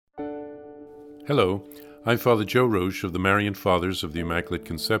Hello, I'm Father Joe Roche of the Marian Fathers of the Immaculate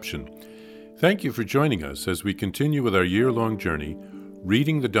Conception. Thank you for joining us as we continue with our year-long journey,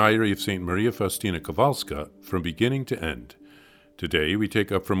 reading the diary of St. Maria Faustina Kowalska from beginning to end. Today we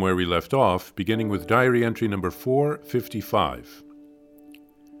take up from where we left off, beginning with diary entry number 455.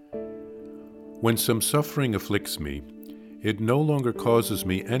 When some suffering afflicts me, it no longer causes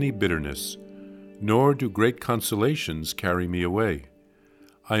me any bitterness, nor do great consolations carry me away.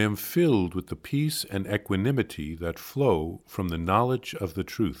 I am filled with the peace and equanimity that flow from the knowledge of the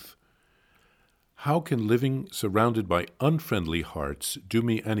truth. How can living surrounded by unfriendly hearts do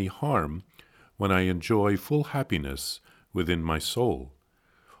me any harm when I enjoy full happiness within my soul?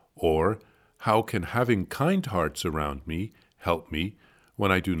 Or how can having kind hearts around me help me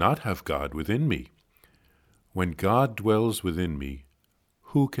when I do not have God within me? When God dwells within me,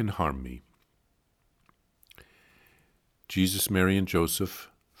 who can harm me? Jesus, Mary, and Joseph,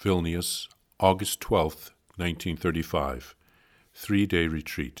 Vilnius, August 12, 1935, 3-day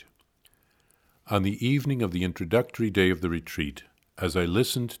retreat. On the evening of the introductory day of the retreat, as I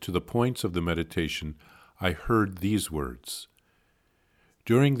listened to the points of the meditation, I heard these words: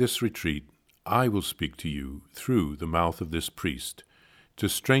 "During this retreat, I will speak to you through the mouth of this priest, to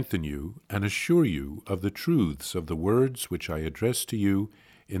strengthen you and assure you of the truths of the words which I address to you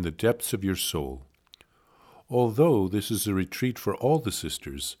in the depths of your soul. Although this is a retreat for all the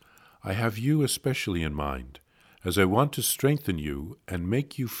sisters, I have you especially in mind, as I want to strengthen you and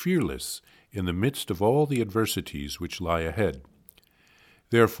make you fearless in the midst of all the adversities which lie ahead.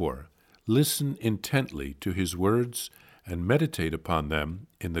 Therefore, listen intently to his words and meditate upon them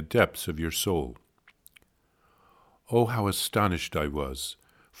in the depths of your soul." Oh, how astonished I was,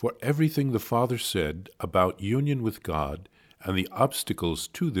 for everything the Father said about union with God and the obstacles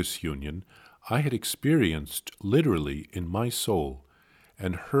to this union I had experienced literally in my soul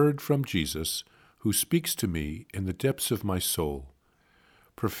and heard from Jesus, who speaks to me in the depths of my soul.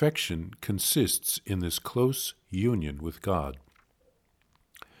 Perfection consists in this close union with God.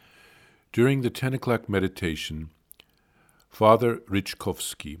 During the 10 o'clock meditation, Father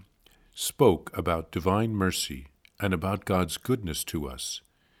Richkovsky spoke about divine mercy and about God's goodness to us.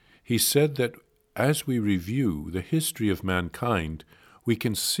 He said that as we review the history of mankind, we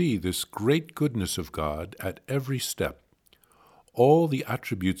can see this great goodness of God at every step. All the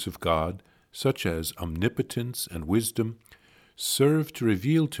attributes of God, such as omnipotence and wisdom, serve to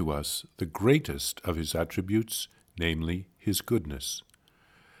reveal to us the greatest of his attributes, namely his goodness.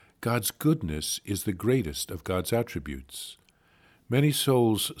 God's goodness is the greatest of God's attributes. Many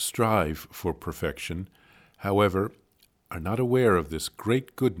souls strive for perfection, however, are not aware of this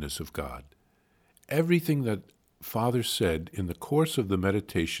great goodness of God. Everything that Father said in the course of the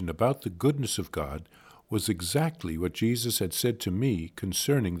meditation about the goodness of God was exactly what Jesus had said to me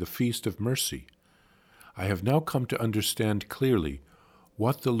concerning the Feast of Mercy. I have now come to understand clearly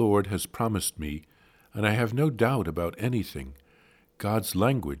what the Lord has promised me, and I have no doubt about anything. God's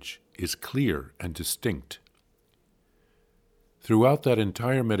language is clear and distinct. Throughout that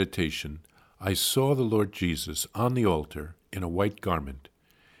entire meditation, I saw the Lord Jesus on the altar in a white garment,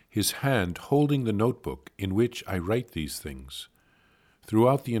 his hand holding the notebook in which I write these things.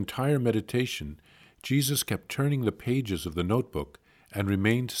 Throughout the entire meditation, Jesus kept turning the pages of the notebook and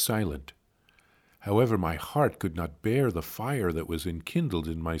remained silent. However, my heart could not bear the fire that was enkindled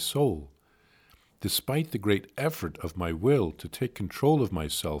in my soul. Despite the great effort of my will to take control of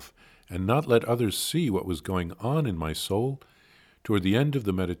myself and not let others see what was going on in my soul, toward the end of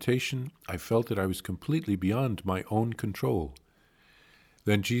the meditation, I felt that I was completely beyond my own control.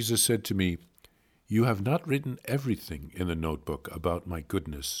 Then Jesus said to me, "You have not written everything in the notebook about my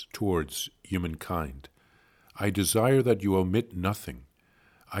goodness towards humankind. I desire that you omit nothing.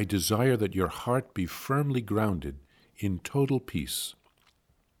 I desire that your heart be firmly grounded in total peace."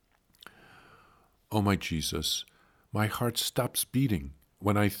 Oh, my Jesus, my heart stops beating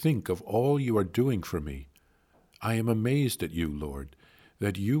when I think of all you are doing for me. I am amazed at you, Lord,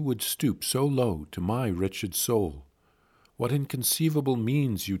 that you would stoop so low to my wretched soul. What inconceivable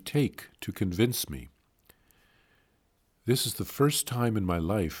means you take to convince me. This is the first time in my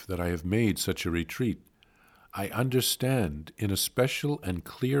life that I have made such a retreat. I understand in a special and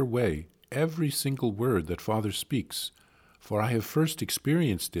clear way every single word that Father speaks, for I have first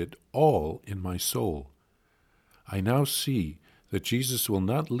experienced it all in my soul. I now see that Jesus will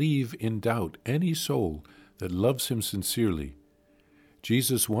not leave in doubt any soul that loves him sincerely.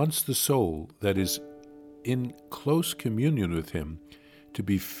 Jesus wants the soul that is in close communion with him to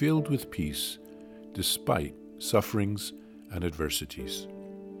be filled with peace despite sufferings and adversities.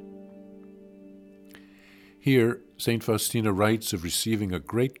 Here, St. Faustina writes of receiving a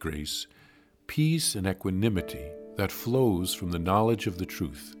great grace, peace and equanimity that flows from the knowledge of the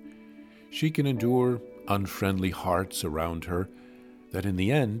truth. She can endure unfriendly hearts around her that in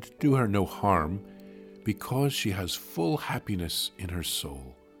the end do her no harm because she has full happiness in her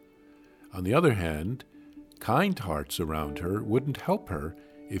soul. On the other hand, kind hearts around her wouldn't help her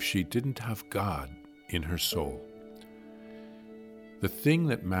if she didn't have God in her soul. The thing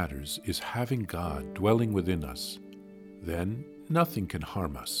that matters is having God dwelling within us. Then nothing can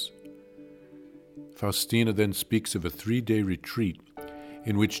harm us. Faustina then speaks of a 3-day retreat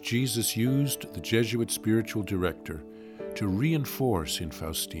in which Jesus used the Jesuit spiritual director to reinforce in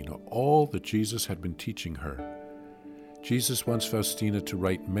Faustina all that Jesus had been teaching her. Jesus wants Faustina to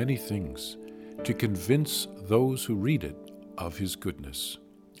write many things, to convince those who read it of his goodness.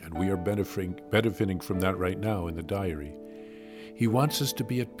 And we are benefiting from that right now in the diary. He wants us to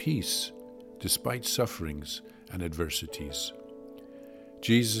be at peace despite sufferings and adversities.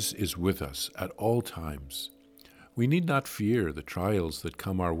 Jesus is with us at all times. We need not fear the trials that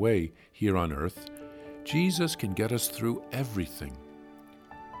come our way here on earth. Jesus can get us through everything.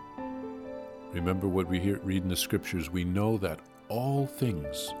 Remember what we read in the Scriptures. We know that all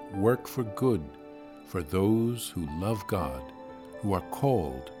things work for good for those who love God, who are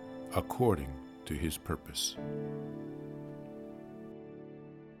called according to his purpose.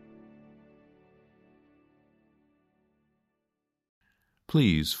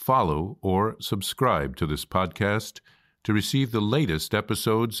 Please follow or subscribe to this podcast to receive the latest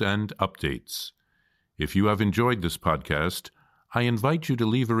episodes and updates. If you have enjoyed this podcast, I invite you to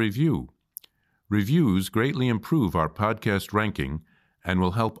leave a review. Reviews greatly improve our podcast ranking and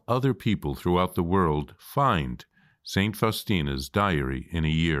will help other people throughout the world find St. Faustina's Diary in a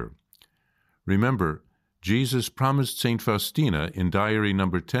Year. Remember, Jesus promised St. Faustina in Diary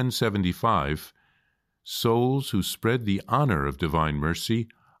number 1075, souls who spread the honor of divine mercy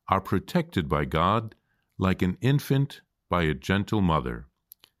are protected by God like an infant by a gentle mother.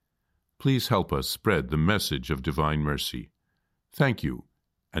 Please help us spread the message of divine mercy. Thank you,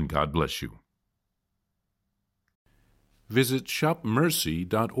 and God bless you. Visit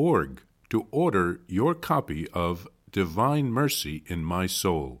shopmercy.org to order your copy of Divine Mercy in My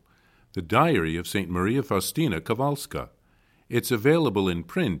Soul, the Diary of St. Maria Faustina Kowalska. It's available in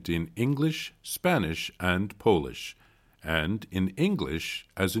print in English, Spanish, and Polish, and in English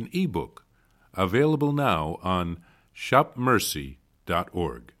as an e-book, available now on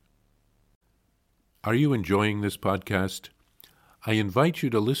shopmercy.org. Are you enjoying this podcast? I invite you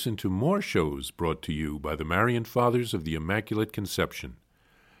to listen to more shows brought to you by the Marian Fathers of the Immaculate Conception.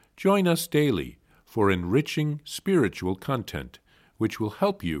 Join us daily for enriching spiritual content, which will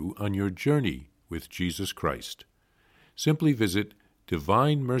help you on your journey with Jesus Christ. Simply visit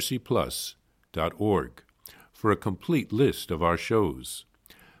DivineMercyPlus.org for a complete list of our shows.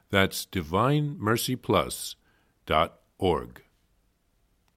 That's DivineMercyPlus.org.